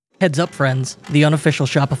Heads up, friends. The unofficial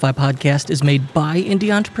Shopify podcast is made by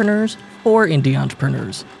indie entrepreneurs for indie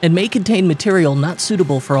entrepreneurs and may contain material not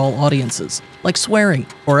suitable for all audiences, like swearing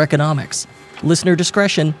or economics. Listener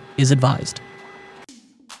discretion is advised.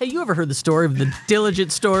 Hey, you ever heard the story of the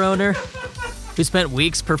diligent store owner who spent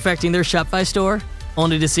weeks perfecting their Shopify store,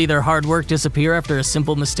 only to see their hard work disappear after a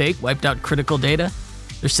simple mistake wiped out critical data?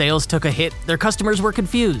 Their sales took a hit, their customers were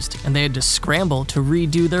confused, and they had to scramble to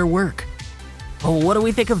redo their work. Oh, what do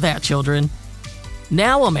we think of that, children?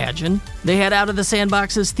 Now imagine they head out of the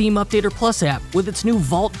Sandbox's Theme Updater Plus app with its new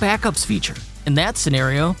Vault Backups feature. In that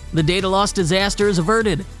scenario, the data loss disaster is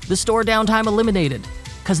averted, the store downtime eliminated,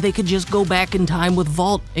 because they could just go back in time with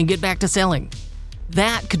Vault and get back to selling.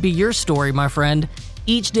 That could be your story, my friend.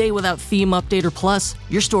 Each day without Theme Updater Plus,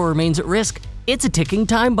 your store remains at risk. It's a ticking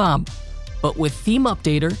time bomb. But with Theme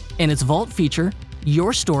Updater and its Vault feature,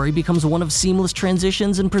 your story becomes one of seamless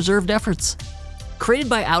transitions and preserved efforts. Created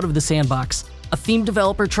by Out of the Sandbox, a theme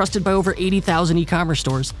developer trusted by over 80,000 e-commerce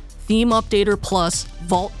stores, Theme Updater Plus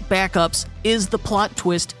Vault Backups is the plot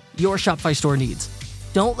twist your Shopify store needs.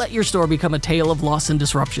 Don't let your store become a tale of loss and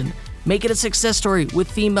disruption. Make it a success story with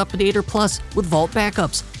Theme Updater Plus with Vault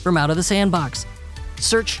Backups from Out of the Sandbox.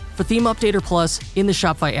 Search for Theme Updater Plus in the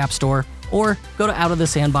Shopify App Store or go to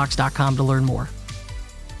outofthesandbox.com to learn more.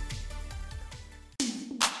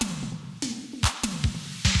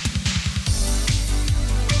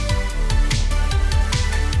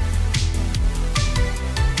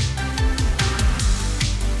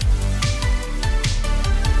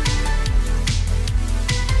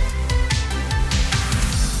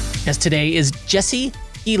 As today is Jesse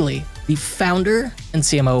Healy, the founder and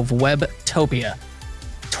CMO of Webtopia.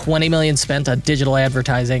 $20 million spent on digital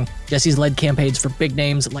advertising. Jesse's led campaigns for big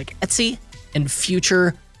names like Etsy and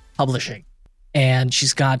Future Publishing. And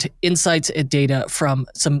she's got insights and data from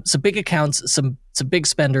some big accounts, some big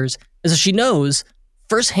spenders. And so she knows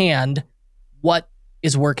firsthand what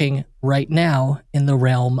is working right now in the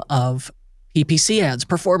realm of PPC ads,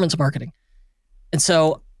 performance marketing. And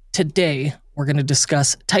so today, we're going to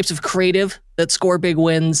discuss types of creative that score big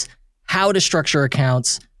wins, how to structure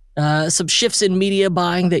accounts, some shifts in media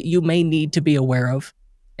buying that you may need to be aware of,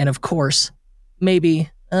 and of course,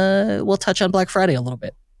 maybe we'll touch on Black Friday a little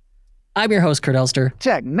bit. I'm your host, Kurt Elster.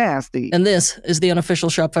 Check nasty. And this is the unofficial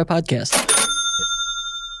Shopify podcast.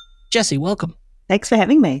 Jesse, welcome. Thanks for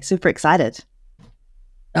having me. Super excited.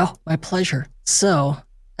 Oh, my pleasure. So,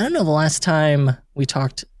 I don't know the last time we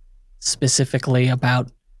talked specifically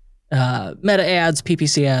about meta ads,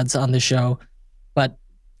 PPC ads on the show. But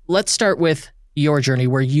let's start with your journey,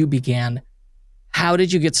 where you began. How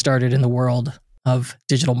did you get started in the world of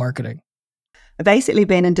digital marketing? I've basically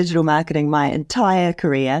been in digital marketing my entire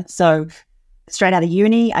career. So straight out of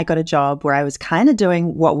uni, I got a job where I was kind of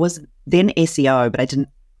doing what was then SEO, but I didn't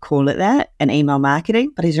call it that, and email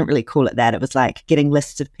marketing, but I didn't really call it that. It was like getting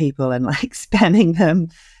lists of people and like spamming them,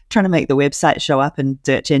 trying to make the website show up in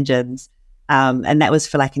search engines. And that was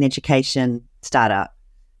for like an education startup.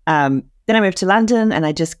 Then I moved to London and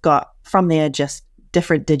I just got from there just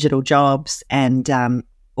different digital jobs and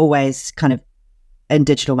always kind of in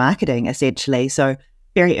digital marketing essentially. So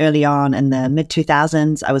very early on in the mid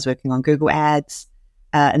 2000s, I was working on Google Ads.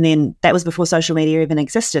 And then that was before social media even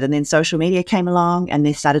existed. And then social media came along and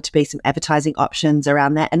there started to be some advertising options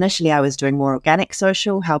around that. Initially, I was doing more organic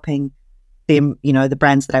social, helping them, the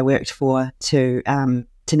brands that I worked for to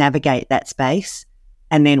navigate that space.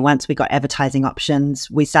 And then once we got advertising options,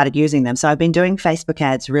 we started using them. So I've been doing Facebook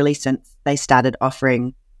ads really since they started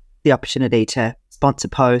offering the opportunity to sponsor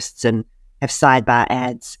posts and have sidebar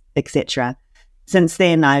ads, etc. Since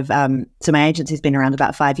then, so my agency's been around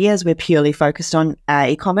about 5 years. We're purely focused on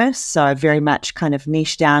e-commerce. So I've very much kind of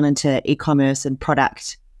niched down into e-commerce and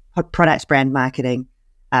product brand marketing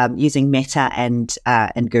using Meta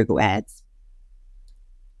and Google Ads.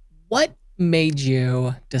 What made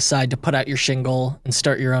you decide to put out your shingle and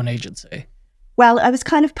start your own agency? Well, I was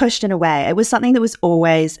kind of pushed in a way. It was something that was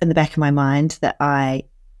always in the back of my mind, that I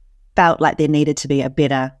felt like there needed to be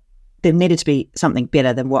something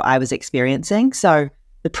better than what I was experiencing. So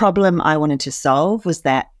the problem I wanted to solve was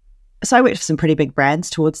that, so I worked for some pretty big brands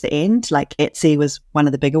towards the end, like Etsy was one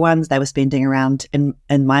of the bigger ones. They were spending around, in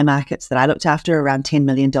my markets that I looked after, around $10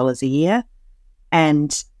 million a year.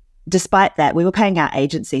 And despite that, we were paying our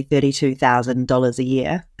agency $32,000 a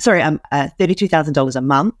year. $32,000 a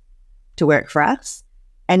month to work for us.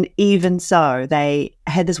 And even so, they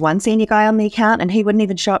had this one senior guy on the account and he wouldn't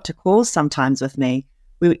even show up to calls sometimes with me.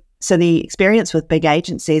 So the experience with big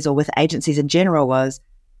agencies or with agencies in general was,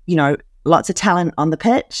 lots of talent on the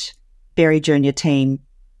pitch, very junior team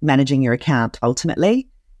managing your account ultimately.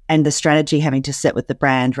 and the strategy having to sit with the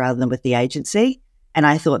brand rather than with the agency. And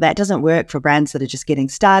I thought that doesn't work for brands that are just getting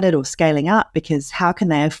started or scaling up, because how can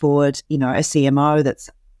they afford, a CMO that's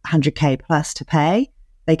 100K plus to pay?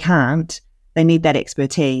 They can't. They need that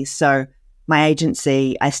expertise. So my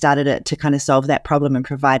agency, I started it to kind of solve that problem and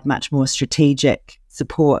provide much more strategic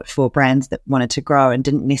support for brands that wanted to grow and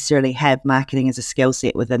didn't necessarily have marketing as a skill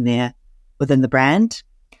set within the brand.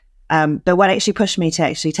 But what actually pushed me to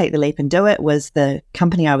actually take the leap and do it was the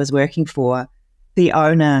company I was working for. The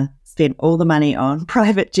owner spent all the money on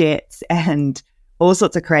private jets and all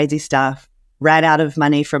sorts of crazy stuff, ran out of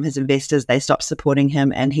money from his investors. They stopped supporting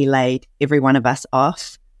him and he laid every one of us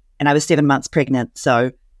off. And I was 7 months pregnant.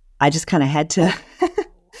 So I just kind of had to.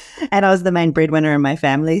 And I was the main breadwinner in my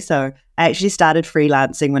family. So I actually started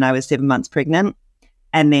freelancing when I was 7 months pregnant.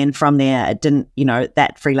 And then from there, it didn't,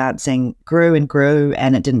 that freelancing grew and grew,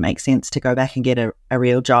 and it didn't make sense to go back and get a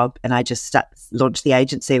real job. And I just launched the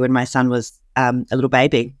agency when my son was a little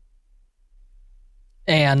baby.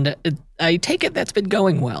 And I take it that's been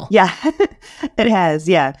going well. Yeah, it has.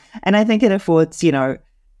 Yeah. And I think it affords,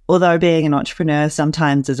 although being an entrepreneur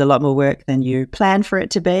sometimes is a lot more work than you plan for it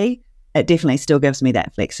to be, it definitely still gives me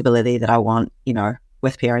that flexibility that I want,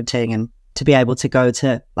 with parenting, and to be able to go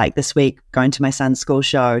to, like this week, going to my son's school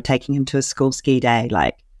show, taking him to a school ski day,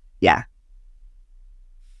 yeah.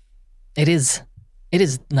 It is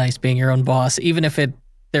nice being your own boss, even if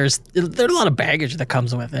there's a lot of baggage that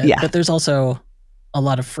comes with it, but there's also a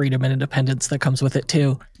lot of freedom and independence that comes with it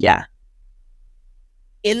too. Yeah.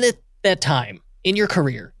 In that time, in your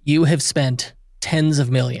career, you have spent tens of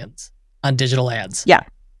millions on digital ads. Yeah.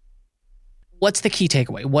 What's the key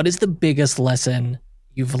takeaway? What is the biggest lesson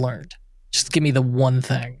you've learned? Just give me the one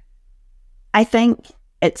thing. I think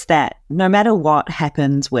it's that no matter what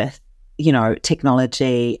happens with,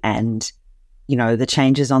 technology and, the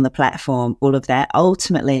changes on the platform, all of that,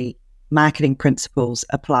 ultimately marketing principles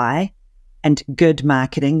apply, and good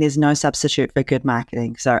marketing, there's no substitute for good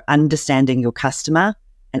marketing. So understanding your customer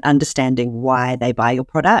and understanding why they buy your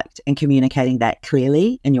product and communicating that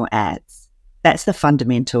clearly in your ads. That's the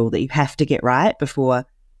fundamental that you have to get right before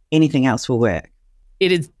anything else will work.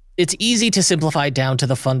 It's easy to simplify down to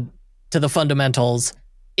the fundamentals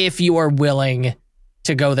if you are willing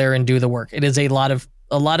to go there and do the work. It is a lot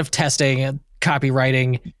of testing and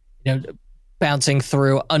copywriting, bouncing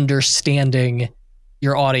through, understanding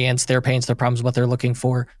your audience, their pains, their problems, what they're looking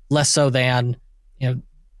for, less so than,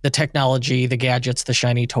 the technology, the gadgets, the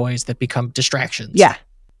shiny toys that become distractions. Yeah.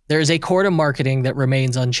 There is a core to marketing that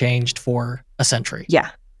remains unchanged for a century. Yeah.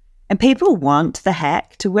 And people want the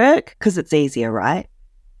hack to work because it's easier, right?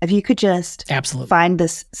 If you could just Absolutely find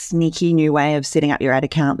this sneaky new way of setting up your ad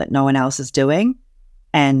account that no one else is doing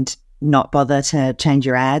and not bother to change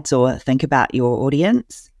your ads or think about your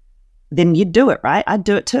audience, then you'd do it, right? I'd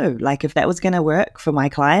do it too. Like if that was going to work for my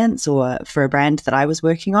clients or for a brand that I was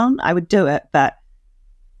working on, I would do it. But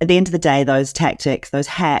at the end of the day, those tactics, those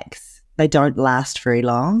hacks, they don't last very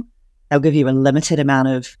long. They'll give you a limited amount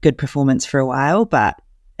of good performance for a while, but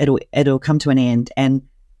it'll come to an end. And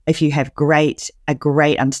if you have a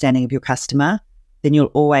great understanding of your customer, then you'll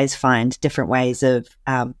always find different ways of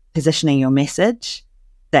positioning your message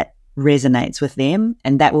that resonates with them,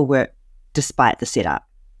 and that will work despite the setup.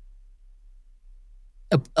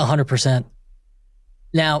 100%.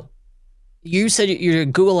 Now, you said you're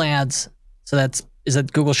Google Ads, so is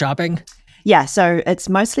that Google Shopping? Yeah, so it's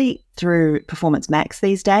mostly through Performance Max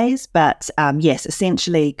these days, but yes,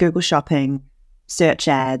 essentially Google Shopping, search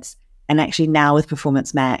ads, and actually now with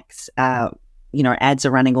Performance Max, ads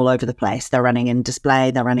are running all over the place. They're running in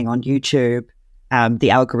display, they're running on YouTube.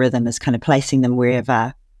 The algorithm is kind of placing them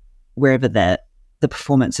wherever the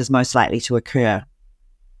performance is most likely to occur.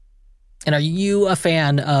 And are you a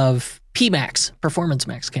fan of PMax, Performance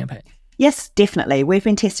Max campaign? Yes, definitely. We've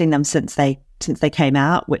been testing them since they came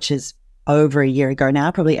out, which is over a year ago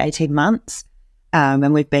now, probably 18 months.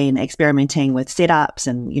 And we've been experimenting with setups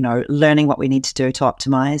and, learning what we need to do to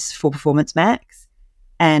optimize for Performance Max.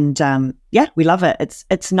 And we love it.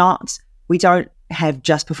 It's not, we don't have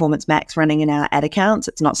just Performance Max running in our ad accounts.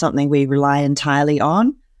 It's not something we rely entirely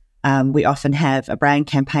on. We often have a brand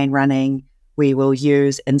campaign running. We will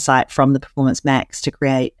use insight from the Performance Max to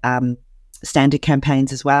create standard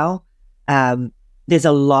campaigns as well. There's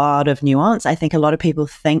a lot of nuance. I think a lot of people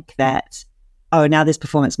think that, now there's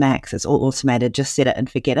Performance Max, it's all automated, just set it and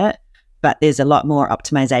forget it. But there's a lot more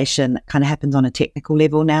optimization that kind of happens on a technical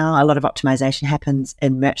level now. A lot of optimization happens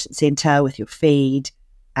in Merchant Center with your feed,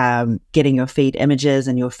 getting your feed images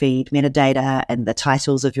and your feed metadata and the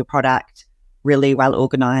titles of your product really well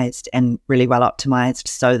organized and really well optimized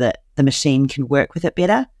so that the machine can work with it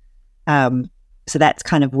better. So that's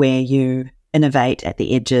kind of where you innovate at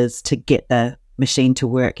the edges to get the machine to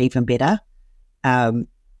work even better.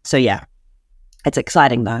 So yeah, it's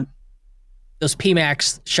exciting though. Those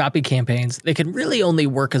PMAX shopping campaigns, they can really only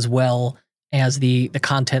work as well as the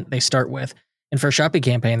content they start with. And for a shopping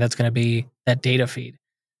campaign, that's going to be that data feed.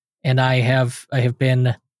 And I have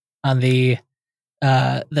been on the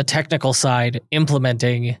technical side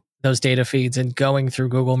implementing those data feeds and going through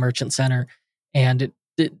Google Merchant Center. And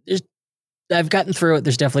I've gotten through it.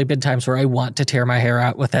 There's definitely been times where I want to tear my hair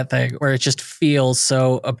out with that thing, where it just feels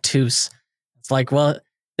so obtuse. It's like, well,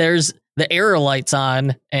 there's the error lights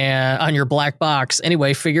on your black box.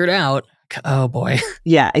 Anyway, figure it out. Oh boy.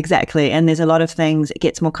 Yeah, exactly. And there's a lot of things. It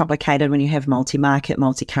gets more complicated when you have multi-market,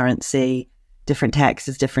 multi-currency, different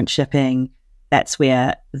taxes, different shipping. That's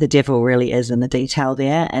where the devil really is in the detail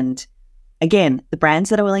there. And again, the brands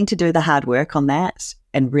that are willing to do the hard work on that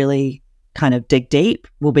and really kind of dig deep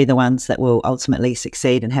will be the ones that will ultimately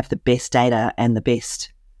succeed and have the best data and the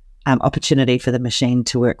best opportunity for the machine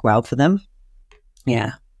to work well for them.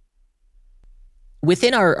 Yeah.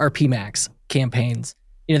 Within our PMAX campaigns,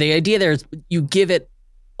 the idea there is you give it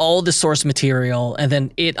all the source material and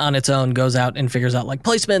then it on its own goes out and figures out like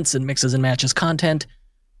placements and mixes and matches content.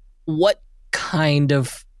 What kind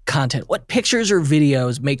of content, what pictures or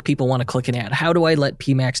videos make people want to click an ad? How do I let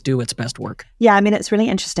PMAX do its best work? Yeah, I mean, it's really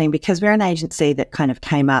interesting because we're an agency that kind of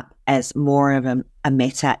came up as more of a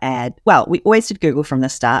meta ad. Well, we always did Google from the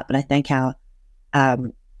start, but I think our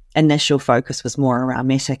initial focus was more around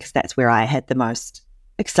meta because that's where I had the most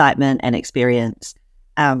excitement and experience.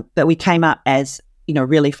 But we came up as,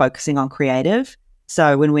 really focusing on creative.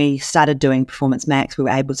 So when we started doing Performance Max, we were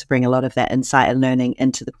able to bring a lot of that insight and learning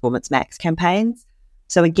into the Performance Max campaigns.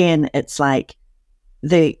 So again, it's like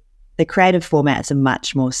the creative formats are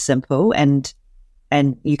much more simple and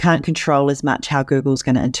you can't control as much how Google's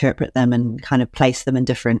going to interpret them and kind of place them in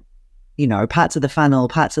different, parts of the funnel,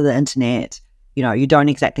 parts of the internet. You don't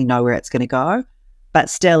exactly know where it's going to go, but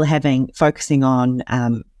still focusing on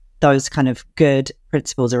those kind of good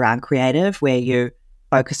principles around creative where you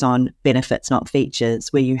focus on benefits, not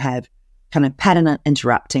features, where you have kind of pattern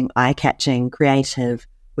interrupting, eye-catching, creative,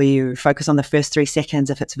 where you focus on the first 3 seconds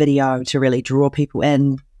if it's video to really draw people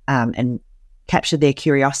in and capture their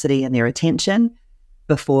curiosity and their attention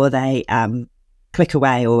before they click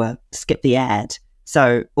away or skip the ad.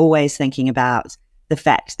 So always thinking about the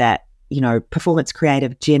fact that, performance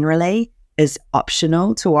creative generally is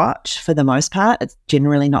optional to watch for the most part. It's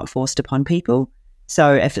generally not forced upon people.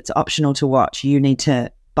 So if it's optional to watch, you need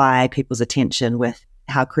to buy people's attention with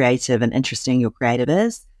how creative and interesting your creative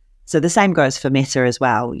is. So the same goes for meta as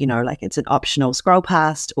well. Like it's an optional scroll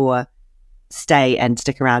past or stay and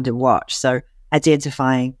stick around and watch. So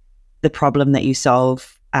identifying the problem that you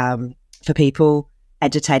solve for people,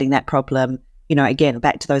 agitating that problem, again,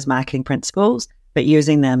 back to those marketing principles, but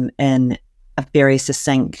using them in a very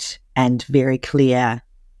succinct and very clear,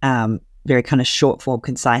 very kind of short form,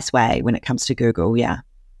 concise way when it comes to Google. Yeah.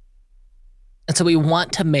 And so we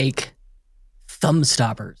want to make thumb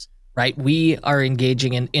stoppers, right? We are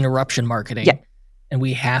engaging in interruption marketing, and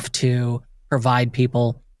we have to provide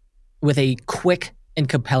people with a quick and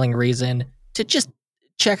compelling reason to just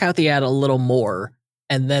check out the ad a little more,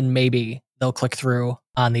 and then maybe they'll click through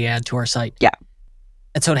on the ad to our site. Yeah.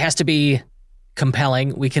 And so it has to be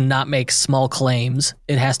compelling. We cannot make small claims.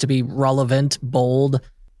 It has to be relevant, bold,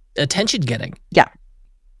 attention-getting. Yeah.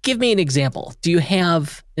 Give me an example. Do you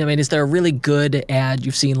have, is there a really good ad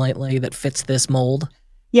you've seen lately that fits this mold?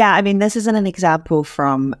 Yeah, this isn't an example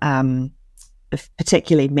from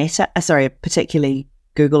particularly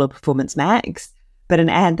Google or Performance Max, but an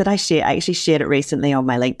ad that I actually shared it recently on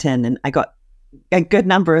my LinkedIn, and I got a good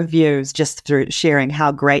number of views just through sharing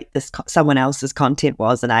how great someone else's content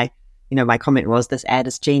was. And my comment was, this ad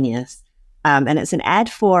is genius. And it's an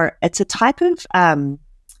ad it's a type of, let me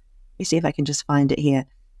see if I can just find it here.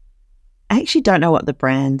 I actually don't know what the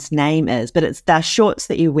brand's name is, but it's the shorts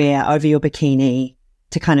that you wear over your bikini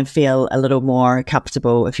to kind of feel a little more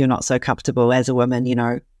comfortable if you're not so comfortable as a woman,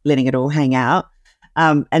 letting it all hang out.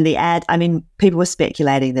 And the ad, people were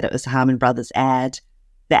speculating that it was a Harmon Brothers ad.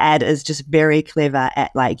 The ad is just very clever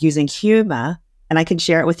at like using humor, and I can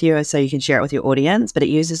share it with you so you can share it with your audience, but it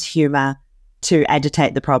uses humor to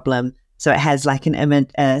agitate the problem. So it has like an image,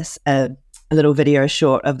 a little video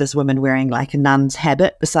short of this woman wearing like a nun's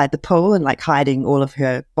habit beside the pool and like hiding all of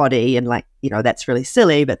her body, and like, that's really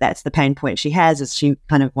silly, but that's the pain point she has, is she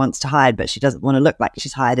kind of wants to hide, but she doesn't want to look like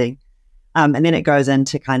she's hiding. And then it goes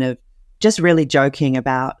into kind of just really joking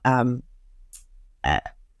about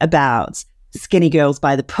skinny girls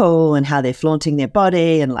by the pool and how they're flaunting their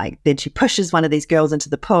body. And like, then she pushes one of these girls into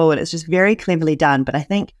the pool, and it's just very cleverly done. But I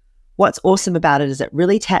think what's awesome about it is it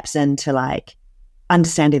really taps into like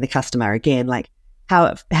understanding the customer again, like how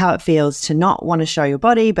it feels to not want to show your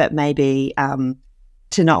body, but maybe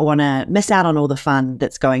to not want to miss out on all the fun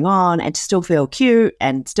that's going on, and to still feel cute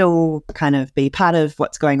and still kind of be part of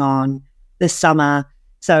what's going on this summer.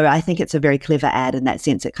 So I think it's a very clever ad in that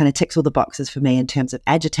sense. It kind of ticks all the boxes for me in terms of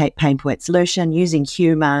agitate, pain point, solution, using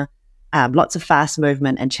humor, lots of fast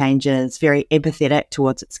movement and changes, very empathetic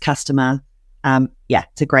towards its customer.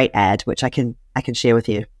 It's a great ad, which I can share with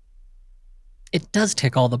you. It does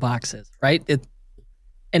tick all the boxes, right?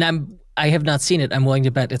 I have not seen it. I'm willing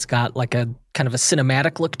to bet it's got like a kind of a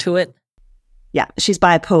cinematic look to it. Yeah, she's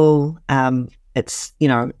by a pool. It's,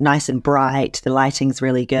 nice and bright. The lighting's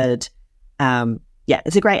really good.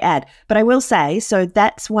 It's a great ad. But I will say, so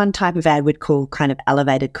that's one type of ad we'd call kind of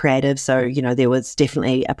elevated creative. So, there was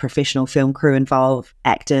definitely a professional film crew involved,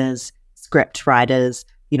 actors, script writers,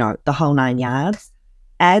 the whole 9 yards.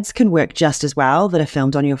 Ads can work just as well that are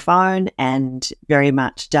filmed on your phone and very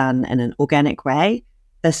much done in an organic way.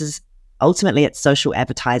 This is ultimately, it's social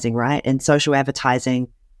advertising, right? And social advertising,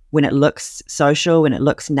 when it looks social, when it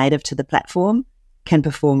looks native to the platform, can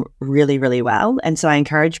perform really, really well. And so I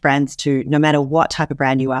encourage brands to, no matter what type of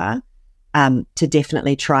brand you are, to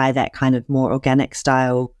definitely try that kind of more organic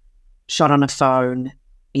style, shot on a phone,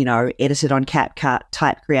 edited on CapCut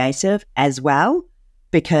type creative as well.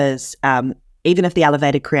 Because even if the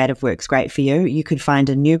elevated creative works great for you, you can find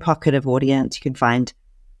a new pocket of audience, you can find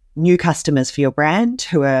new customers for your brand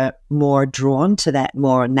who are more drawn to that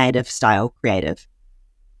more native style creative.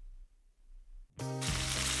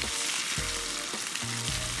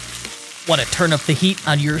 Want to turn up the heat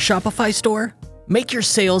on your Shopify store? Make your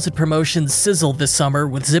sales and promotions sizzle this summer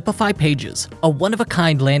with Zipify Pages, a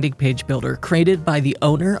one-of-a-kind landing page builder created by the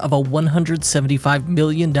owner of a $175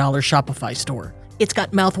 million Shopify store. It's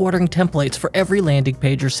got mouthwatering templates for every landing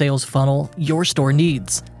page or sales funnel your store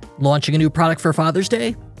needs. Launching a new product for Father's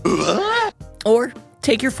Day? Or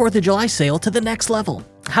take your 4th of July sale to the next level.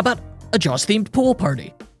 How about a Jaws-themed pool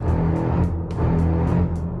party?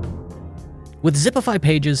 With Zipify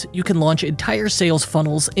Pages, you can launch entire sales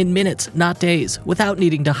funnels in minutes, not days, without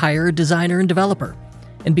needing to hire a designer and developer.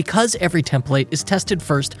 And because every template is tested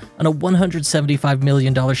first on a $175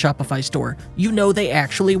 million Shopify store, you know they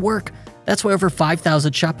actually work. That's why over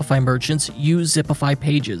 5,000 Shopify merchants use Zipify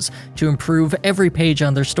Pages to improve every page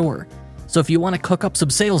on their store. So if you want to cook up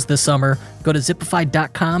some sales this summer, go to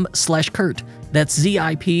zipify.com/Kurt. That's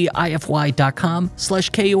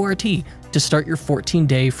zipify.com/KURT to start your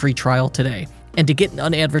 14-day free trial today. And to get an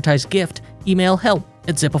unadvertised gift, email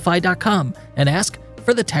help@zipify.com and ask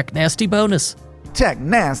for the Tech Nasty bonus. Tech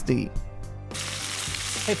Nasty.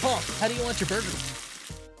 Hey, Paul, how do you want your burger?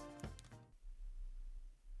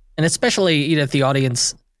 And especially, if the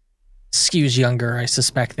audience skews younger, I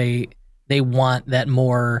suspect they want that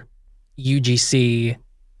more UGC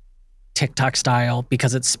TikTok style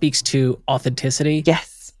because it speaks to authenticity.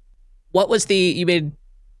 Yes. What was you made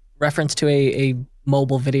reference to a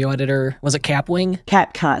mobile video editor? Was it Capwing?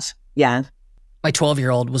 CapCut, yeah. My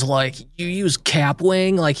 12-year-old was like, you use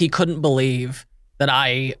Capwing? Like, he couldn't believe that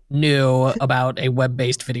I knew about a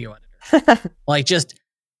web-based video editor. Like, just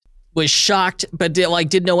was shocked, but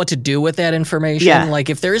didn't know what to do with that information. Yeah.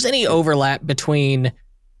 Like, if there's any overlap between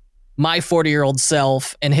my 40-year-old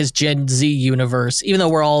self and his Gen Z universe, even though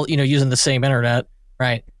we're all, using the same internet,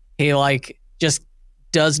 right? He just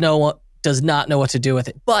does not know what to do with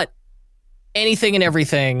it. But anything and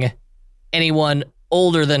everything anyone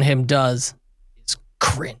older than him does is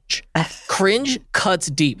cringe. Cringe cuts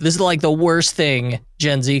deep. This is the worst thing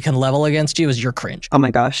Gen Z can level against you is your cringe. Oh my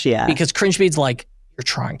gosh, yeah. Because cringe means you're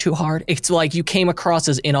trying too hard. It's like you came across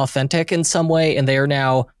as inauthentic in some way and they are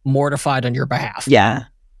now mortified on your behalf. Yeah.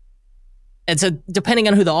 And so depending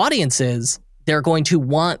on who the audience is, they're going to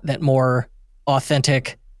want that more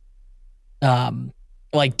authentic,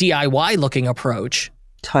 DIY looking approach.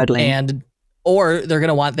 Totally. Or they're going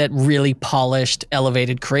to want that really polished,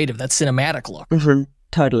 elevated creative, that cinematic look. Mm-hmm.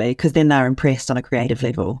 Totally. Because then they're impressed on a creative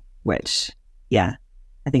level, which, I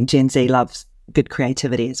think Gen Z loves good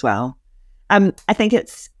creativity as well. I think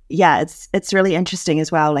it's really interesting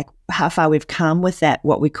as well, how far we've come with that,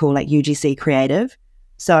 what we call UGC creative.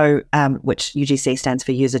 So, which UGC stands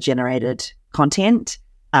for user generated content.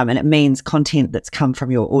 And it means content that's come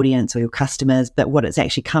from your audience or your customers. But what it's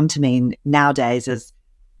actually come to mean nowadays is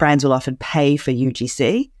brands will often pay for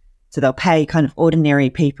UGC. So they'll pay kind of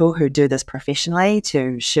ordinary people who do this professionally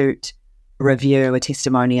to shoot a review, a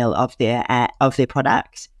testimonial of their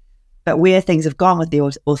product. But where things have gone with the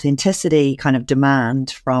authenticity kind of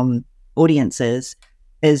demand from audiences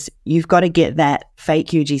is you've got to get that fake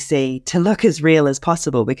UGC to look as real as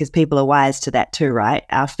possible, because people are wise to that too, right?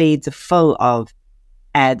 Our feeds are full of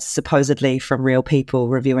ads supposedly from real people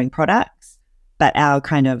reviewing products, but our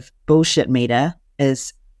kind of bullshit meter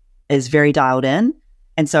is very dialed in.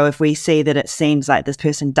 And so if we see that it seems like this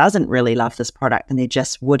person doesn't really love this product and they're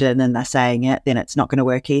just wooden and they're saying it, then it's not going to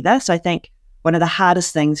work either. So I think one of the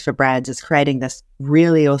hardest things for brands is creating this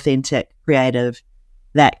really authentic creative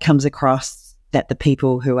that comes across that the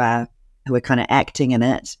people who are kind of acting in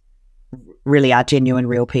it really are genuine,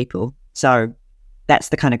 real people. So that's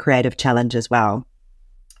the kind of creative challenge as well.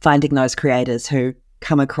 Finding those creators who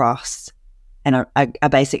come across and are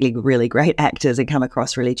basically really great actors and come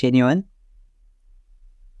across really genuine.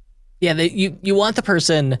 Yeah, you want the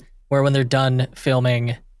person where when they're done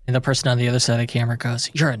filming and the person on the other side of the camera goes,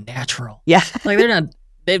 "You're a natural." Yeah. Like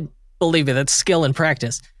they believe it. That's skill and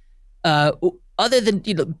practice. Other than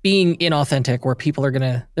being inauthentic, where people they're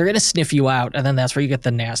gonna sniff you out, and then that's where you get the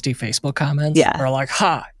nasty Facebook comments. Yeah. Or like,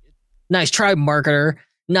 "Ha, nice try, marketer.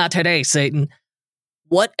 Not today, Satan."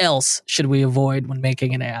 What else should we avoid when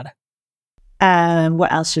making an ad?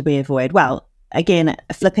 What else should we avoid? Well, again,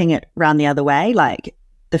 flipping it around the other way, like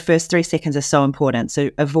the first 3 seconds are so important. So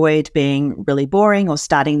avoid being really boring or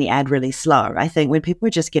starting the ad really slow. I think when people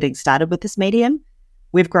are just getting started with this medium,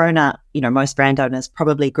 we've grown up, most brand owners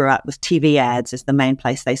probably grew up with TV ads as the main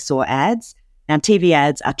place they saw ads. Now, TV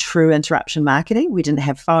ads are true interruption marketing. We didn't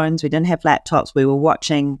have phones. We didn't have laptops. We were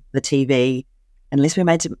watching the TV. Unless we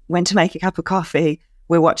went to make a cup of coffee,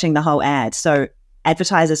 we're watching the whole ad. So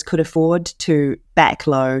advertisers could afford to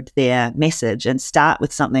backload their message and start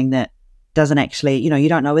with something that doesn't actually, you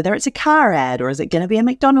don't know whether it's a car ad or is it going to be a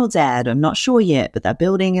McDonald's ad. I'm not sure yet, but they're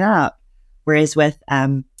building it up. Whereas with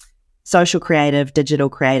social creative, digital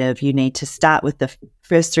creative, you need to start with the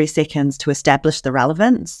first 3 seconds to establish the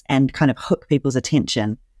relevance and kind of hook people's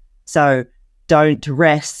attention. So don't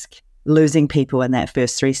risk losing people in that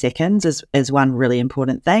first 3 seconds is one really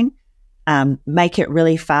important thing. Make it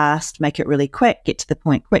really fast, make it really quick, get to the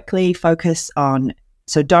point quickly,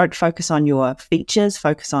 so don't focus on your features,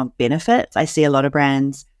 focus on benefits. I see a lot of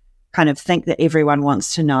brands kind of think that everyone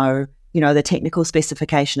wants to know, the technical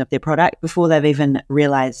specification of their product before they've even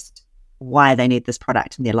realized why they need this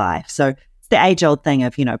product in their life. So it's the age-old thing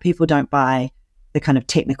of, people don't buy the kind of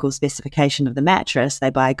technical specification of the mattress, they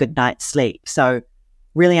buy a good night's sleep. So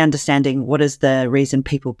really understanding what is the reason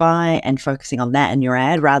people buy and focusing on that in your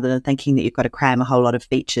ad rather than thinking that you've got to cram a whole lot of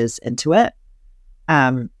features into it.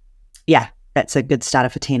 That's a good starter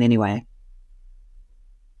for 10 anyway.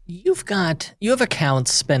 You have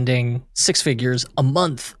accounts spending 6 figures a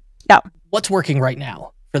month. Yeah. What's working right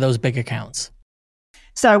now for those big accounts?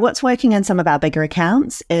 So what's working in some of our bigger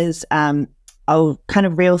accounts is, I'll kind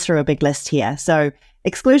of reel through a big list here. So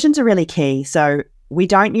exclusions are really key. So we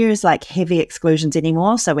don't use like heavy exclusions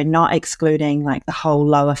anymore. So we're not excluding like the whole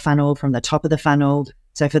lower funnel from the top of the funnel.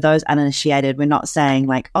 So for those uninitiated, we're not saying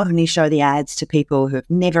like only show the ads to people who have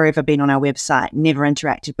never ever been on our website, never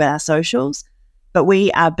interacted with our socials. But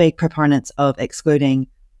we are big proponents of excluding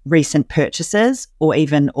recent purchases or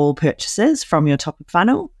even all purchases from your top of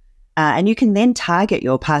funnel. And you can then target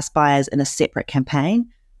your past buyers in a separate campaign,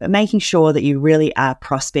 but making sure that you really are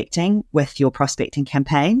prospecting with your prospecting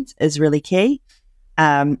campaigns is really key.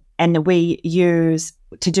 And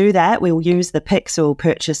to do that, we'll use the Pixel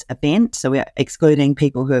purchase event. So we're excluding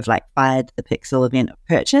people who have like fired the Pixel event of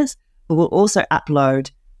purchase, but we'll also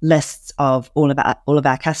upload lists of all of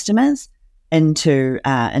our customers into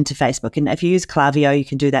Facebook. And if you use Klaviyo, you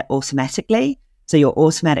can do that automatically. So you're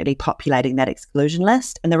automatically populating that exclusion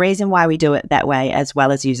list. And the reason why we do it that way, as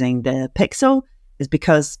well as using the Pixel, is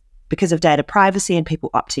because of data privacy and people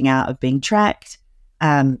opting out of being tracked.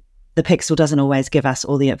 The Pixel doesn't always give us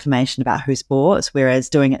all the information about who's bought, whereas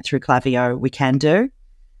doing it through Klaviyo, we can do.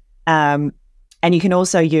 And you can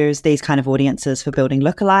also use these kind of audiences for building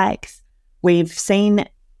lookalikes. We've seen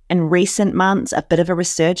in recent months a bit of a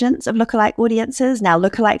resurgence of lookalike audiences. Now,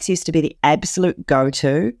 lookalikes used to be the absolute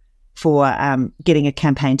go-to for getting a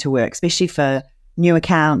campaign to work, especially for new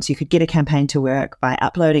accounts. You could get a campaign to work by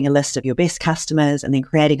uploading a list of your best customers and then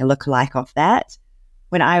creating a lookalike off that.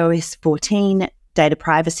 When iOS 14 data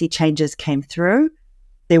privacy changes came through,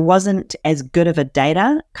 there wasn't as good of a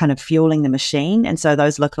data kind of fueling the machine. And so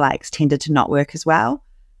those lookalikes tended to not work as well.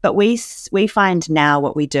 But we find now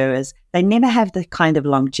what we do is they never have the kind of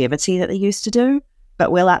longevity that they used to do,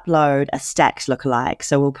 but we'll upload a stacked lookalike.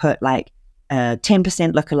 So we'll put like a 10%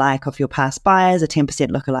 lookalike of your past buyers, a 10%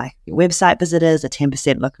 lookalike of your website visitors, a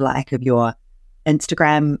 10% lookalike of your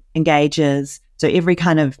Instagram engagers. So every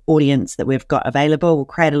kind of audience that we've got available, we'll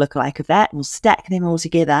create a lookalike of that, and we'll stack them all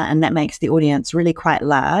together, and that makes the audience really quite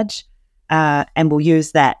large. And we'll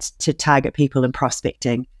use that to target people in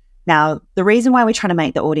prospecting. Now, the reason why we're trying to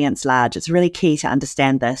make the audience large, it's really key to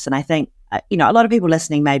understand this. And I think, a lot of people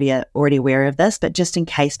listening maybe are already aware of this, but just in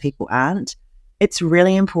case people aren't, it's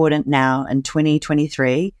really important now in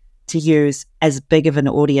 2023 to use as big of an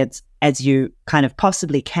audience as you kind of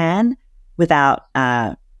possibly can without,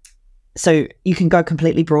 so you can go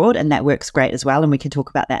completely broad, and that works great as well. And we can talk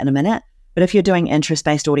about that in a minute. But if you're doing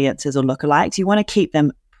interest-based audiences or lookalikes, you want to keep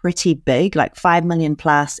them pretty big, like 5 million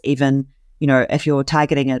plus. Even, if you're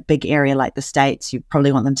targeting a big area like the States, you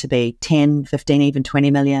probably want them to be 10, 15, even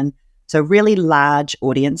 20 million. So really large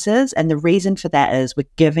audiences. And the reason for that is we're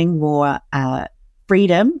giving more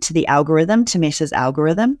freedom to the algorithm, to Meta's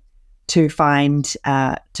algorithm, to find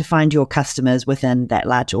your customers within that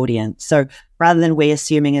large audience. So rather than we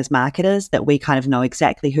assuming as marketers that we kind of know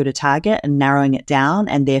exactly who to target and narrowing it down,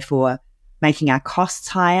 and therefore making our costs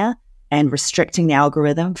higher and restricting the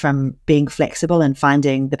algorithm from being flexible and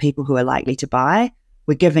finding the people who are likely to buy,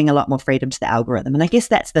 we're giving a lot more freedom to the algorithm. And I guess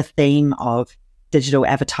that's the theme of digital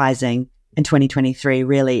advertising in 2023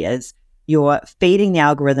 really, is you're feeding the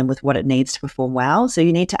algorithm with what it needs to perform well. So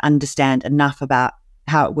you need to understand enough about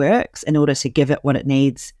how it works in order to give it what it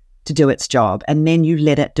needs to do its job. And then you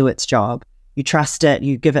let it do its job. You trust it,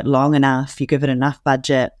 you give it long enough, you give it enough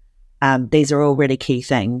budget. These are all really key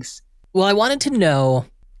things. Well, I wanted to know,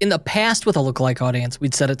 in the past with a lookalike audience,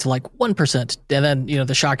 we'd set it to like 1%. And then,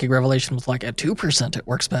 the shocking revelation was like at 2%, it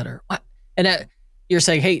works better. What? And you're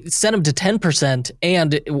saying, hey, send them to 10%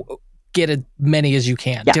 and get as many as you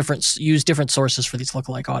can. Yeah. Use different sources for these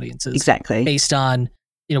lookalike audiences. Exactly. Based on,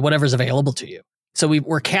 whatever's available to you. So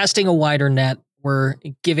we're casting a wider net. We're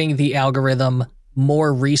giving the algorithm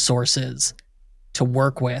more resources to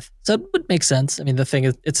work with. So it would make sense. I mean, the thing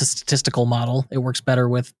is, it's a statistical model. It works better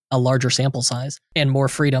with a larger sample size and more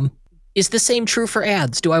freedom. Is the same true for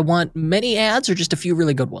ads? Do I want many ads or just a few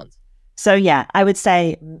really good ones? So yeah, I would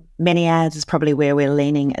say many ads is probably where we're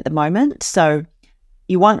leaning at the moment. So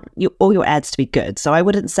you want all your ads to be good. So I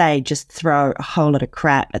wouldn't say just throw a whole lot of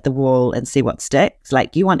crap at the wall and see what sticks.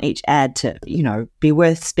 Like, you want each ad to, be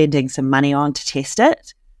worth spending some money on to test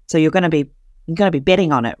it. So you're going to be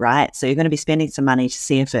betting on it, right? So you're going to be spending some money to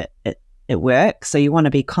see if it works. So you want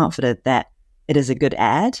to be confident that it is a good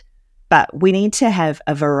ad. But we need to have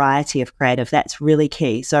a variety of creative. That's really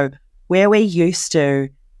key. So where we're used to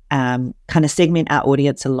kind of segment our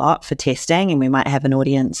audience a lot for testing, and we might have an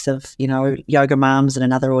audience of, yoga moms, and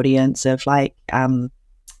another audience of like,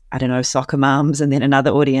 soccer moms, and then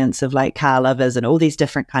another audience of like car lovers, and all these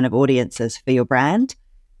different kind of audiences for your brand.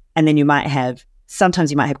 And then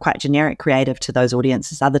sometimes you might have quite generic creative to those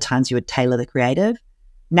audiences. Other times you would tailor the creative.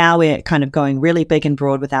 Now we're kind of going really big and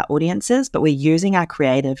broad with our audiences, but we're using our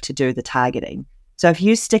creative to do the targeting. So if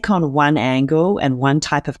you stick on one angle and one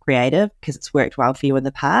type of creative because it's worked well for you in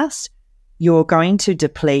the past, you're going to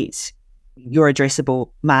deplete your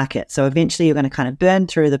addressable market. So eventually you're going to kind of burn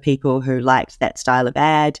through the people who liked that style of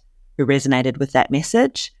ad, who resonated with that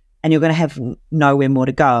message, and you're going to have nowhere more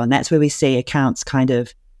to go. And that's where we see accounts kind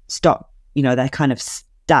of stop, they're kind of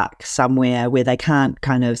stuck somewhere where they can't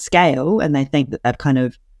kind of scale, and they think that they've kind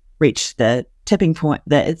of reached the tipping point,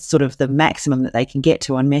 that it's sort of the maximum that they can get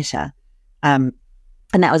to on Meta.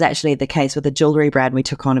 And that was actually the case with the jewelry brand we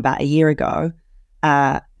took on about a year ago.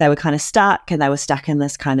 They were kind of stuck, and they were stuck in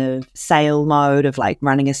this kind of sale mode of like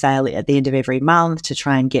running a sale at the end of every month to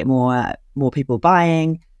try and get more people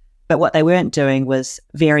buying. But what they weren't doing was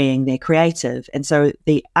varying their creative. And so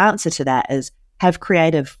the answer to that is have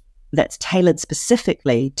creative that's tailored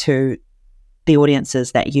specifically to the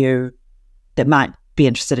audiences that might be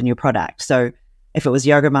interested in your product. So if it was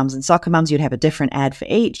yoga mums and soccer mums, you'd have a different ad for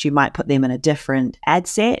each. You might put them in a different ad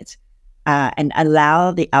set and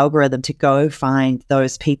allow the algorithm to go find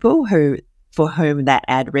those people for whom that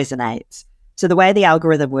ad resonates. So the way the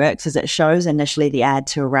algorithm works is it shows initially the ad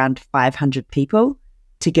to around 500 people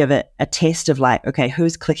to give it a test of like, okay,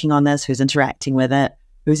 who's clicking on this, who's interacting with it,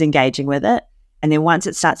 who's engaging with it. And then once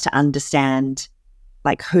it starts to understand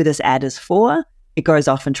like who this ad is for, it goes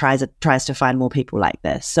off and tries to find more people like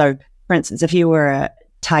this. So for instance, if you were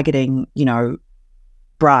targeting,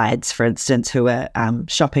 brides, for instance, who are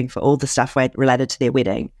shopping for all the stuff related to their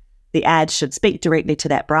wedding, the ad should speak directly to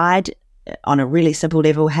that bride on a really simple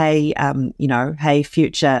level. Hey, hey,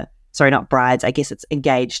 future, sorry, not brides, I guess it's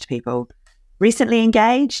engaged people. Recently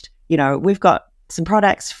engaged, we've got some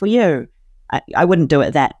products for you. I wouldn't do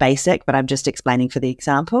it that basic, but I'm just explaining for the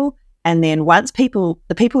example. And then once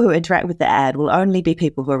the people who interact with the ad will only be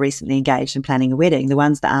people who are recently engaged and planning a wedding. The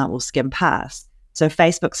ones that aren't will skim past. So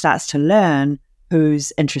Facebook starts to learn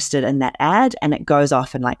who's interested in that ad, and it goes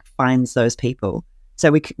off and like finds those people.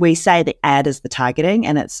 So we say the ad is the targeting,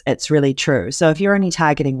 and it's really true. So if you're only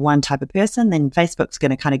targeting one type of person, then Facebook's going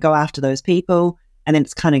to kind of go after those people, and then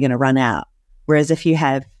it's kind of going to run out. Whereas if you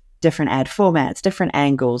have different ad formats, different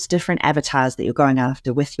angles, different avatars that you're going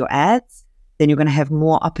after with your ads, then you're going to have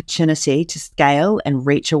more opportunity to scale and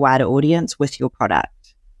reach a wider audience with your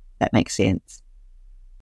product. That makes sense.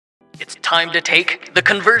 It's time to take the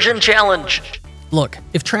conversion challenge. Look,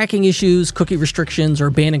 if tracking issues, cookie restrictions, or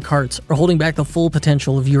abandoned carts are holding back the full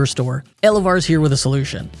potential of your store, Elevar's here with a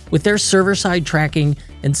solution. With their server-side tracking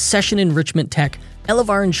and session enrichment tech,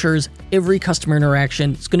 Elevar ensures every customer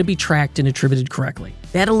interaction is going to be tracked and attributed correctly.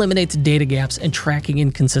 That eliminates data gaps and tracking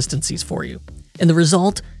inconsistencies for you. And the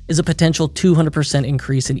result is a potential 200%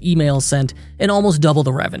 increase in emails sent and almost double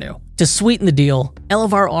the revenue. To sweeten the deal,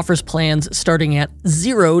 Elevar offers plans starting at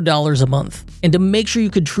 $0 a month. And to make sure you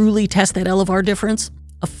could truly test that Elevar difference,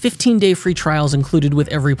 a 15-day free trial is included with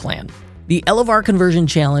every plan. The Elevar Conversion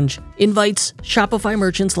Challenge invites Shopify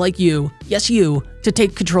merchants like you, yes you, to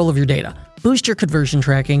take control of your data, boost your conversion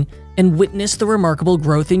tracking, and witness the remarkable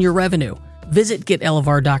growth in your revenue. Visit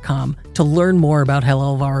getelevar.com to learn more about how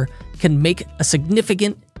Elevar can make a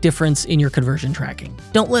significant difference in your conversion tracking.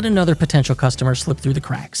 Don't let another potential customer slip through the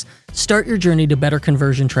cracks. Start your journey to better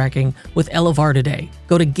conversion tracking with Elevar today.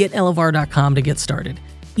 Go to getelevar.com to get started.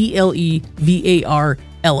 ELEVAR,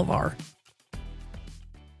 Elevar.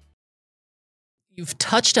 You've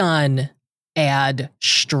touched on ad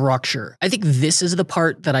structure. I think this is the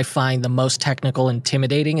part that I find the most technical,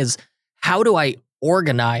 intimidating, is how do I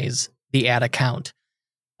organize the ad account?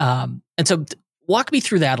 And so walk me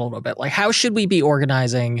through that a little bit. Like, how should we be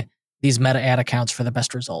organizing these meta ad accounts for the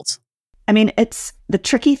best results? I mean, it's the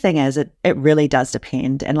tricky thing is it really does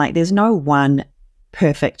depend. And like, there's no one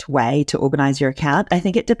perfect way to organize your account. I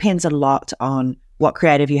think it depends a lot on what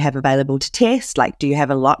creative you have available to test. Like, do you have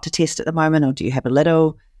a lot to test at the moment, or do you have a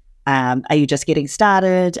little? Are you just getting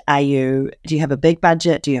started? Do you have a big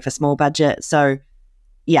budget? Do you have a small budget? So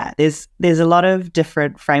yeah, there's a lot of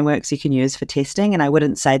different frameworks you can use for testing, and I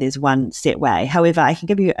wouldn't say there's one set way. However, I can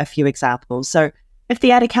give you a few examples. So if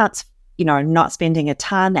the ad account's, not spending a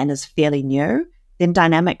ton and is fairly new, then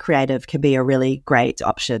dynamic creative can be a really great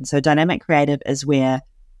option. So dynamic creative is where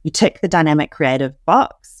you tick the dynamic creative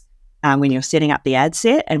box when you're setting up the ad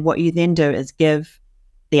set, and what you then do is give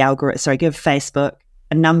Facebook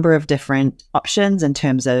a number of different options in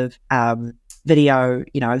terms of video,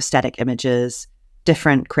 static images,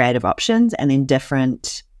 different creative options, and then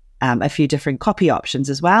a few different copy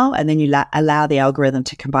options as well. And then you allow the algorithm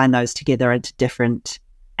to combine those together into different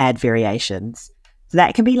ad variations. So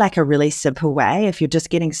that can be like a really simple way if you're just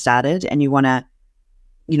getting started and you want to,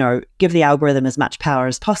 give the algorithm as much power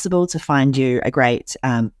as possible to find you a great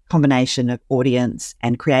combination of audience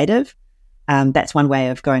and creative. That's one way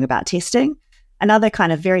of going about testing. Another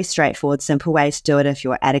kind of very straightforward, simple way to do it if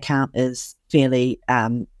your ad account is fairly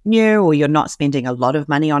new or you're not spending a lot of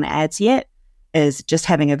money on ads yet, is just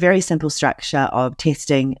having a very simple structure of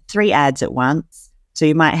testing 3 ads at once. So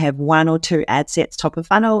you might have 1 or 2 ad sets top of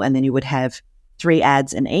funnel, and then you would have 3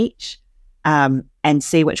 ads in each, and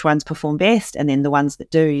see which ones perform best, and then the ones that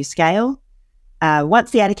do, you scale. Once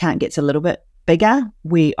the ad account gets a little bit bigger,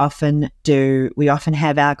 we often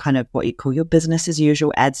have our kind of what you call your business as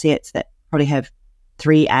usual ad sets that probably have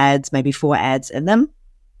 3 ads, maybe 4 ads in them.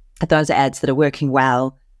 Those are ads that are working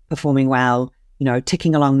well, performing well,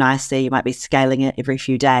 ticking along nicely. You might be scaling it every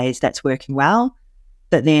few days. That's working well.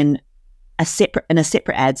 But then in a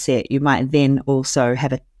separate ad set, you might then also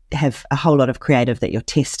have a whole lot of creative that you're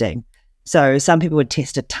testing. So some people would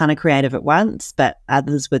test a ton of creative at once, but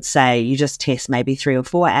others would say you just test maybe 3 or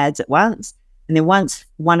 4 ads at once. And then once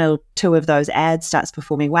 1 or 2 of those ads starts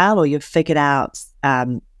performing well, or you've figured out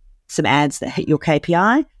some ads that hit your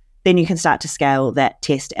KPI, then you can start to scale that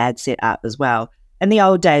test ad set up as well. In the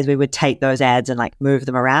old days, we would take those ads and like move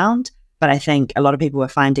them around. But I think a lot of people are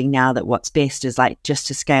finding now that what's best is like just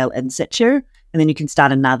to scale in situ. And then you can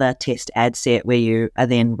start another test ad set where you are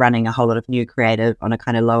then running a whole lot of new creative on a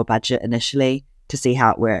kind of lower budget initially to see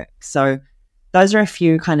how it works. So those are a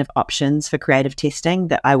few kind of options for creative testing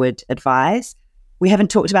that I would advise. We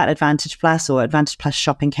haven't talked about Advantage Plus or Advantage Plus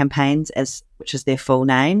shopping campaigns, which is their full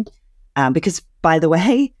name, because by the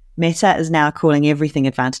way, Meta is now calling everything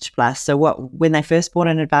Advantage Plus. So when they first brought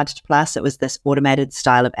in Advantage Plus, it was this automated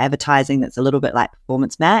style of advertising that's a little bit like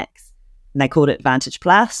Performance Max, and they called it Advantage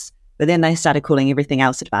Plus. But then they started calling everything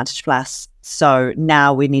else Advantage Plus. So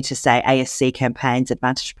now we need to say ASC campaigns,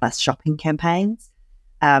 Advantage Plus shopping campaigns.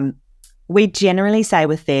 we generally say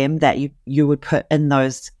with them that you would put in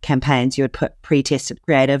those campaigns, you would put pre-tested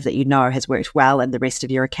creative that you know has worked well in the rest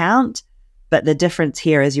of your account. But the difference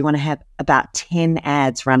here is you want to have about 10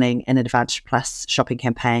 ads running in Advantage Plus shopping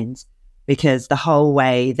campaigns, because the whole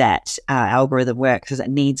way that our algorithm works is it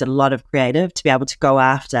needs a lot of creative to be able to go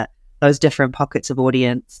after those different pockets of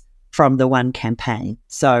audience from the one campaign.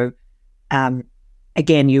 So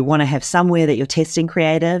again, you want to have somewhere that you're testing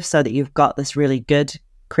creative so that you've got this really good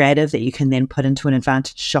creative that you can then put into an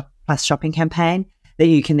Advantage Plus shopping campaign that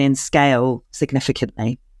you can then scale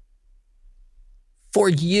significantly. For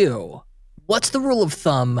you, what's the rule of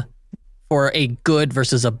thumb for a good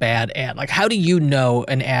versus a bad ad? Like, how do you know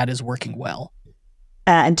an ad is working well?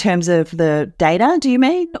 In terms of the data, do you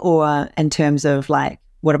mean? Or in terms of like,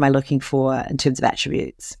 what am I looking for in terms of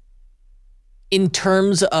attributes? In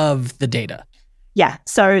terms of the data. Yeah.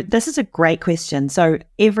 So this is a great question. So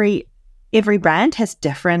every brand has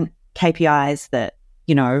different KPIs that,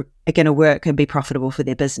 you know, are going to work and be profitable for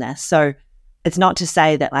their business. So it's not to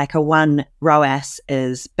say that like a 1 ROAS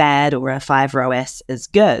is bad or a 5 ROAS is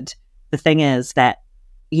good. The thing is that,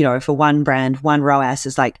 you know, for one brand, 1 ROAS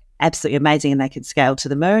is like absolutely amazing and they can scale to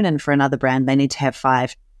the moon. And for another brand, they need to have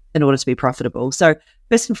 5 in order to be profitable. So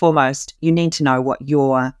first and foremost, you need to know what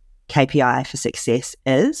your KPI for success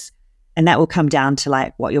is. And that will come down to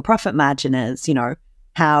like what your profit margin is. You know,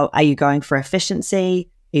 how are you going for efficiency?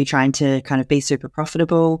 Are you trying to kind of be super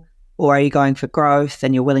profitable? Or are you going for growth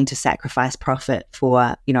and you're willing to sacrifice profit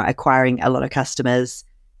for, you know, acquiring a lot of customers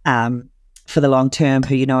for the long term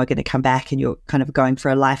who you know are going to come back, and you're kind of going for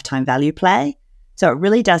a lifetime value play? So it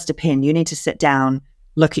really does depend. You need to sit down,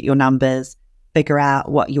 look at your numbers, figure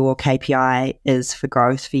out what your KPI is for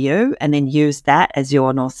growth for you, and then use that as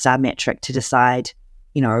your North Star metric to decide,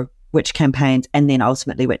 you know, which campaigns and then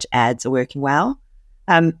ultimately which ads are working well.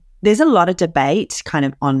 There's a lot of debate kind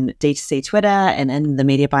of on D2C Twitter and in the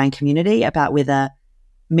media buying community about whether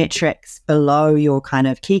metrics below your kind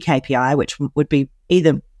of key KPI, which would be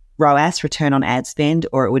either ROAS, return on ad spend,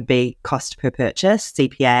 or it would be cost per purchase,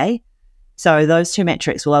 CPA. So those 2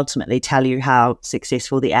 metrics will ultimately tell you how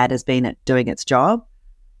successful the ad has been at doing its job.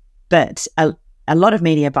 But a lot of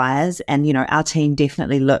media buyers, and, you know, our team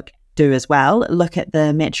definitely do as well, look at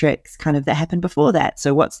the metrics kind of that happened before that.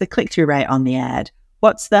 So what's the click-through rate on the ad?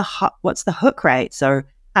 What's the hook rate? So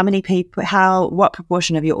how many people, what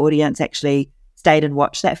proportion of your audience actually stayed and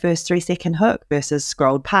watched that first 3-second hook versus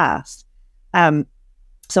scrolled past?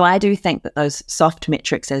 So I do think that those soft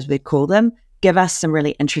metrics, as we call them, give us some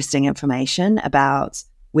really interesting information about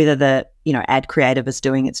whether the, you know, ad creative is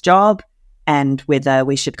doing its job, and whether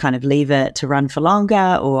we should kind of leave it to run for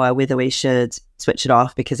longer, or whether we should switch it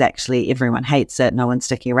off because actually everyone hates it, no one's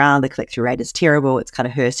sticking around, the click-through rate is terrible, it's kind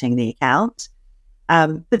of hurting the account.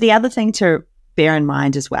 But the other thing to bear in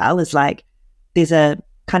mind as well is like there's a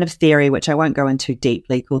kind of theory, which I won't go into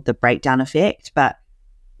deeply, called the breakdown effect, but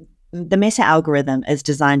the Meta algorithm is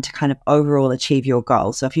designed to kind of overall achieve your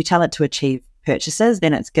goal. So if you tell it to achieve purchases,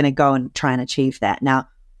 then it's going to go and try and achieve that. Now,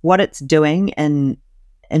 what it's doing in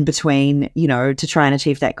between, you know, to try and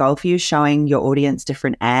achieve that goal for you, showing your audience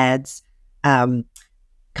different ads, kind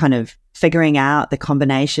of figuring out the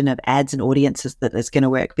combination of ads and audiences that is going to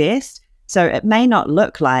work best. So it may not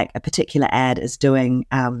look like a particular ad is doing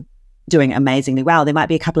amazingly well. There might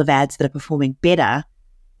be a couple of ads that are performing better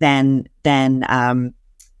than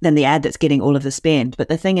the ad that's getting all of the spend. But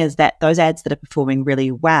the thing is that those ads that are performing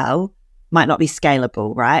really well might not be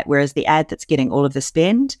scalable, right? Whereas the ad that's getting all of the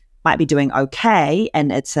spend might be doing okay,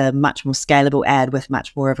 and it's a much more scalable ad with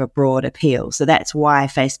much more of a broad appeal. So that's why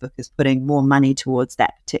Facebook is putting more money towards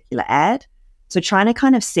that particular ad. So trying to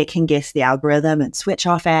kind of second guess the algorithm and switch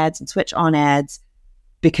off ads and switch on ads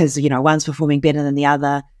because, you know, one's performing better than the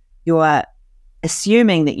other, you're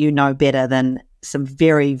assuming that you know better than some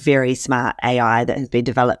very, very smart AI that has been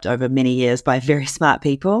developed over many years by very smart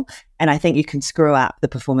people. And I think you can screw up the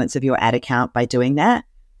performance of your ad account by doing that.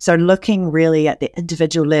 So looking really at the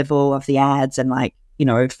individual level of the ads and like, you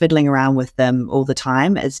know, fiddling around with them all the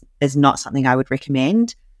time is not something I would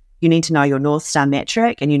recommend. You need to know your North Star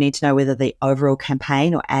metric, and you need to know whether the overall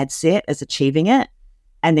campaign or ad set is achieving it.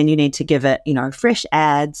 And then you need to give it, you know, fresh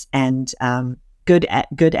ads and good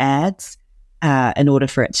ads in order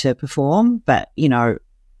for it to perform. But, you know,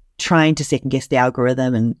 trying to second guess the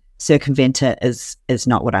algorithm and circumvent it is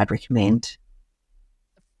not what I'd recommend.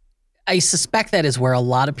 I suspect that is where a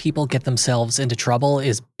lot of people get themselves into trouble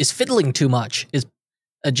is fiddling too much, is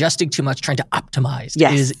adjusting too much, trying to optimize.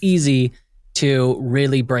 Yes. It is easy to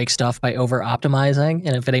really break stuff by over-optimizing,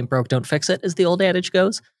 and if it ain't broke, don't fix it, as the old adage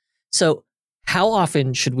goes. So how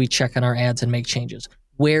often should we check on our ads and make changes?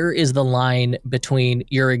 where is the line between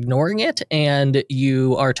you're ignoring it and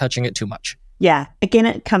you are touching it too much? Yeah. Again,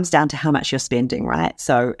 it comes down to how much you're spending, right?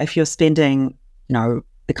 So if you're spending, the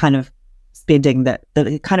kind of spending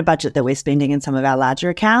the kind of budget that we're spending in some of our larger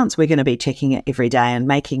accounts, we're going to be checking it every day and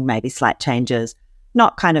making maybe slight changes,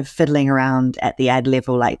 not kind of fiddling around at the ad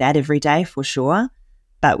level like that every day for sure.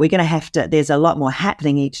 But we're going to there's a lot more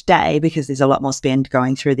happening each day because there's a lot more spend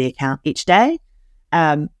going through the account each day.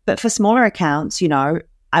 But for smaller accounts,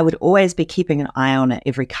 I would always be keeping an eye on it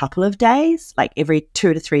every couple of days, like every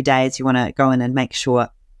 2 to 3 days. You want to go in and make sure,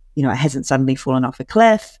 it hasn't suddenly fallen off a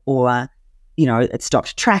cliff or, it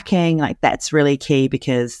stopped tracking. Like that's really key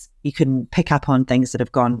because you can pick up on things that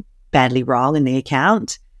have gone badly wrong in the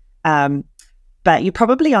account. But you're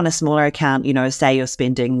probably on a smaller account, say you're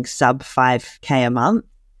spending sub 5K a month,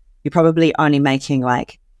 you're probably only making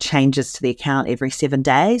like changes to the account every 7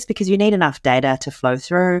 days because you need enough data to flow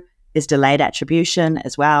through. There's delayed attribution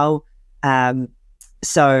as well.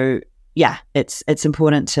 So yeah, it's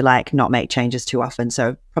important to like not make changes too often.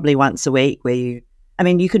 So probably once a week where you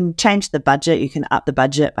can change the budget, you can up the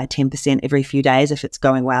budget by 10% every few days if it's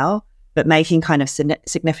going well, but making kind of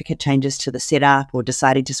significant changes to the setup or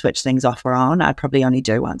deciding to switch things off or on, I'd probably only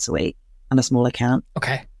do once a week on a small account.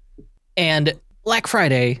 Okay. And Black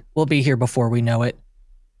Friday will be here before we know it.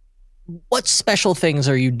 What special things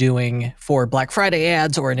are you doing for Black Friday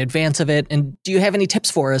ads or in advance of it? And do you have any tips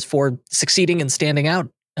for us for succeeding and standing out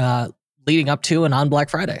leading up to and on Black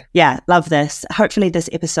Friday? Yeah, love this. Hopefully this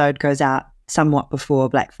episode goes out somewhat before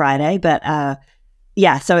Black Friday, but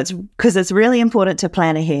so it's because it's really important to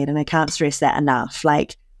plan ahead, and I can't stress that enough.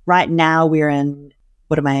 Like right now we're in,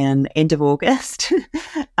 end of August,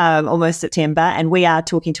 almost September, and we are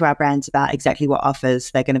talking to our brands about exactly what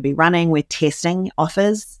offers they're going to be running. We're testing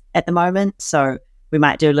offers at the moment, so we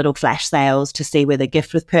might do little flash sales to see whether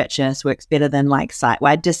gift with purchase works better than like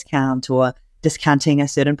site-wide discount or discounting a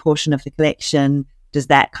certain portion of the collection. Does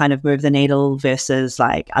that kind of move the needle versus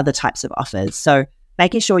like other types of offers? So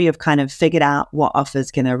making sure you've kind of figured out what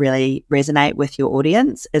offers going to really resonate with your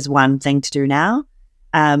audience is one thing to do now.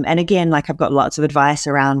 And again, like I've got lots of advice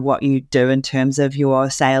around what you do in terms of your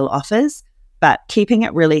sale offers, but keeping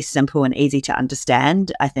it really simple and easy to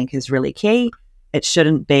understand, I think is really key. It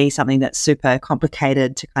shouldn't be something that's super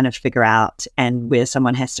complicated to kind of figure out and where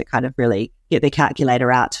someone has to kind of really get their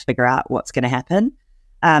calculator out to figure out what's going to happen.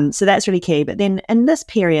 So that's really key. But then in this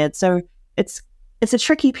period, so it's a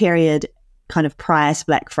tricky period kind of prior to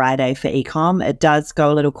Black Friday for ecom. It does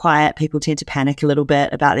go a little quiet. People tend to panic a little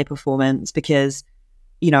bit about their performance because,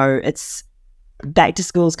 it's back to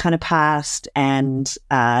school's kind of past and,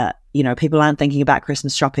 people aren't thinking about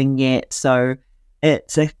Christmas shopping yet. So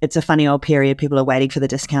it's a funny old period. People are waiting for the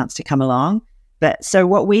discounts to come along. But so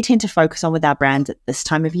what we tend to focus on with our brands at this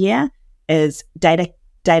time of year is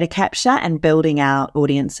data capture and building out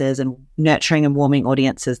audiences and nurturing and warming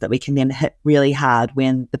audiences that we can then hit really hard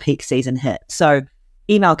when the peak season hits. So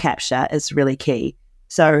email capture is really key.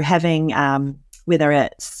 So having whether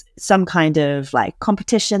it's some kind of like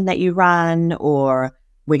competition that you run or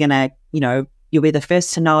we're going to, you'll be the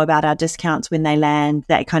first to know about our discounts when they land,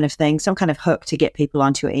 that kind of thing, some kind of hook to get people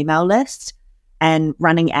onto your email list and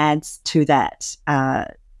running ads to that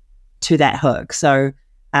hook. So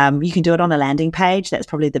you can do it on a landing page. That's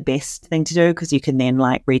probably the best thing to do because you can then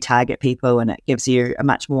like retarget people and it gives you a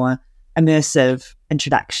much more immersive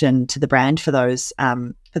introduction to the brand for those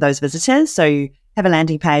visitors. So you have a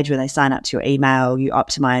landing page where they sign up to your email, you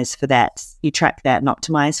optimize for that, you track that and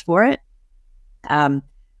optimize for it.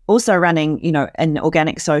 Also running, in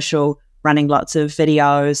organic social, running lots of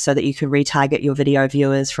videos so that you can retarget your video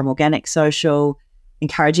viewers from organic social,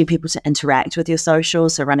 encouraging people to interact with your social,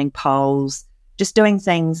 so running polls, just doing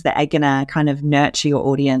things that are going to kind of nurture your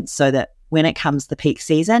audience so that when it comes the peak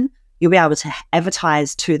season, you'll be able to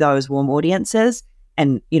advertise to those warm audiences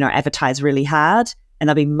and, advertise really hard, and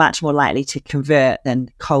they'll be much more likely to convert than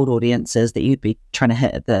cold audiences that you'd be trying to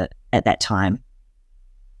hit at that time.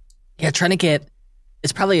 Yeah,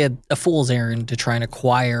 it's probably a fool's errand to try and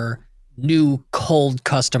acquire new cold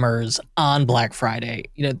customers on Black Friday.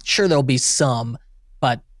 Sure, there'll be some,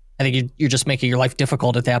 but I think you're just making your life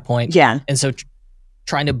difficult at that point. Yeah. And so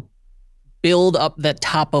trying to build up that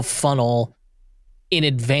top of funnel in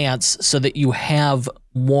advance so that you have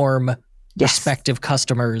warm, prospective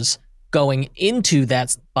customers going into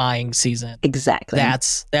that buying season. Exactly.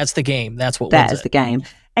 That's the game. That is the game.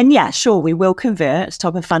 And yeah, sure, we will convert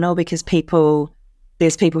top of funnel because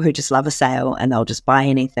there's people who just love a sale and they'll just buy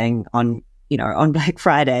anything on Black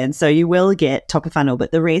Friday. And so you will get top of funnel.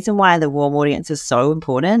 But the reason why the warm audience is so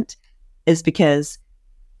important is because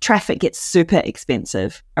traffic gets super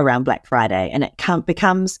expensive around Black Friday, and it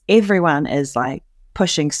becomes everyone is like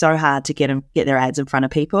pushing so hard to get their ads in front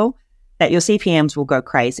of people that your CPMs will go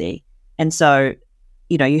crazy. And so,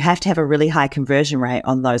 you have to have a really high conversion rate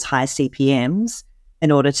on those high CPMs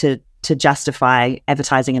in order to justify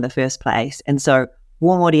advertising in the first place. And so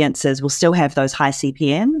warm audiences will still have those high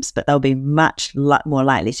CPMs, but they'll be much more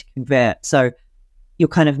likely to convert. So you'll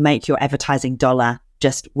kind of make your advertising dollar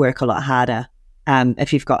just work a lot harder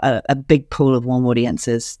if you've got a big pool of warm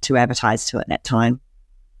audiences to advertise to at that time.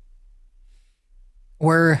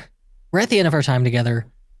 We're at the end of our time together.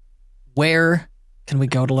 Where can we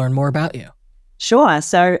go to learn more about you? Sure.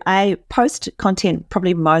 So I post content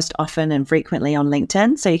probably most often and frequently on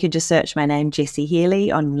LinkedIn. So you can just search my name, Jessie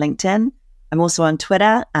Healy, on LinkedIn. I'm also on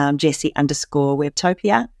Twitter,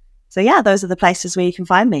 Jessie_Webtopia. So yeah, those are the places where you can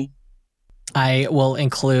find me. I will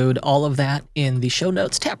include all of that in the show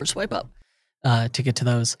notes. Tap or swipe up to get to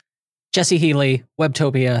those. Jessie Healy,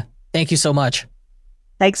 Webtopia, thank you so much.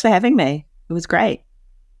 Thanks for having me. It was great.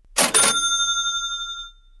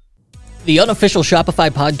 The Unofficial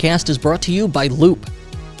Shopify podcast is brought to you by Loop.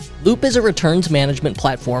 Loop is a returns management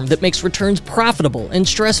platform that makes returns profitable and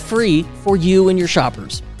stress-free for you and your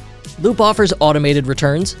shoppers. Loop offers automated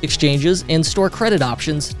returns, exchanges, and store credit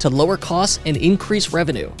options to lower costs and increase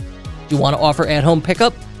revenue. Do you want to offer at-home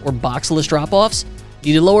pickup or boxless drop-offs?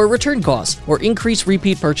 Need to lower return costs or increase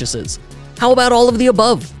repeat purchases? How about all of the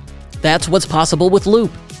above? That's what's possible with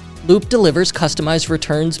Loop. Loop delivers customized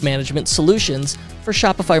returns management solutions for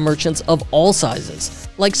Shopify merchants of all sizes,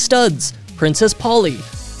 like Studs, Princess Polly,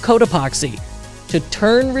 Code Epoxy, to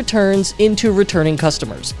turn returns into returning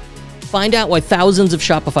customers. Find out why thousands of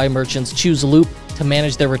Shopify merchants choose Loop to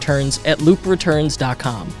manage their returns at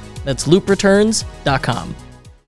loopreturns.com. That's loopreturns.com.